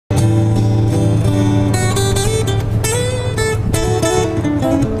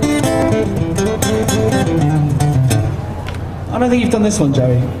think you've done this one,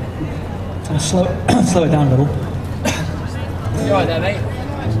 Joey. Slow it down a little. You alright there, mate?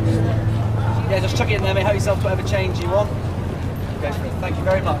 Yeah, just chuck it in there, mate. Help yourself whatever change you want. Go for it. Thank you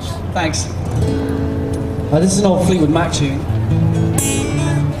very much. Thanks. This is an old Fleetwood Mac tune.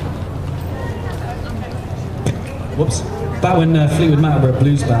 Whoops. Back when Fleetwood Mac were a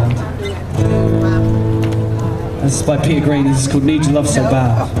blues band. This is by Peter Green. This is called Need Your Love So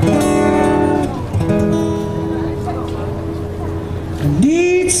Bad. I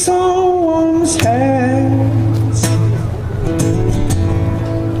need someone's hands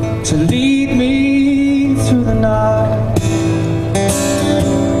to lead me through the night.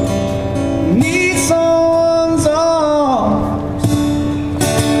 Need someone's arms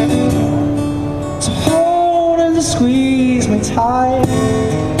to hold and to squeeze me tight.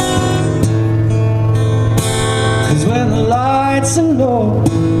 'Cause when the lights are low,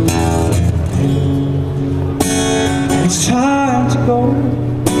 it's time to go.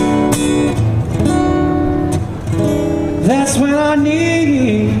 That's when I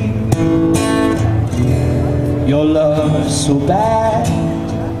need your love so bad.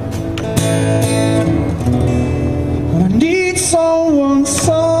 I need someone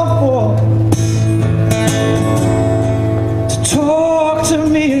soft to talk to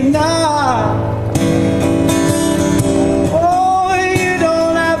me at night. Oh, you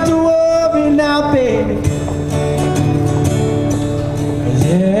don't have to worry now, baby, 'cause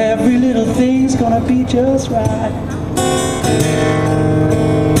every little thing's gonna be just right.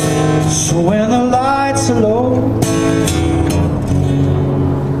 So when the lights are low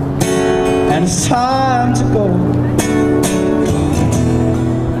and it's time to go,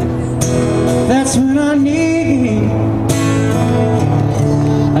 that's when I need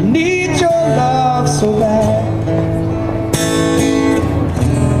your love so bad.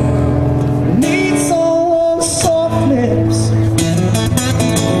 I need someone's soft lips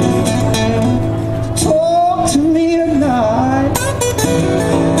to talk to me at night.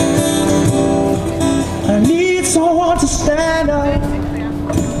 I need someone to stand up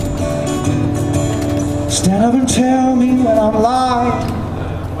and tell me when I'm lying.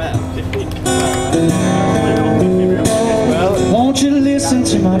 Won't you listen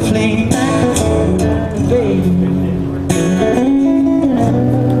to my plea, baby,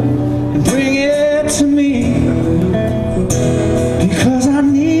 and bring it to me, because I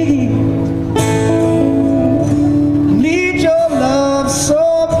need your love so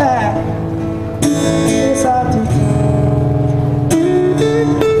bad. Yes, I do.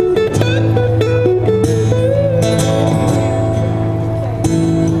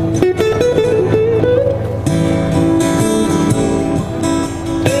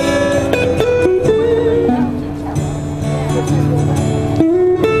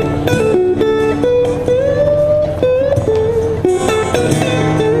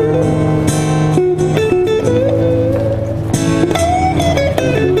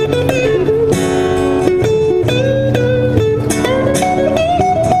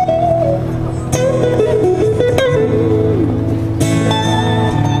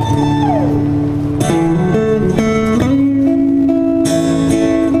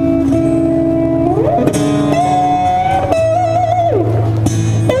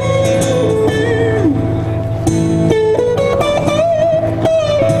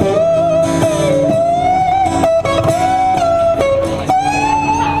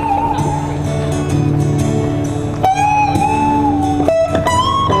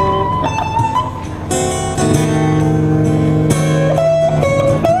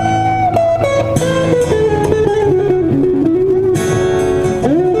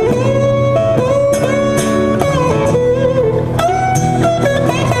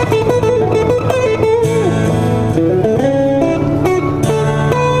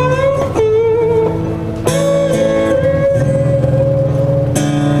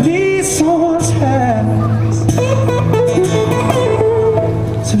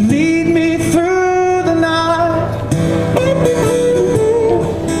 To lead me through the night.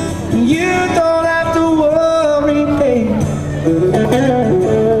 You don't have to worry, babe,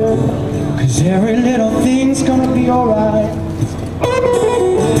 'cause every little thing's gonna be alright.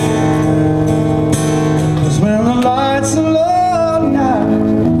 'Cause when the lights are low now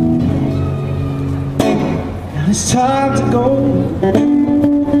and it's time to go,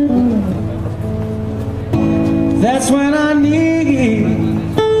 that's when I need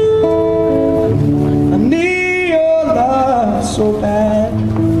your love so bad.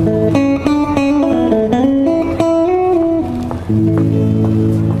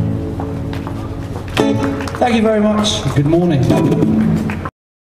 Thank you very much. Good morning.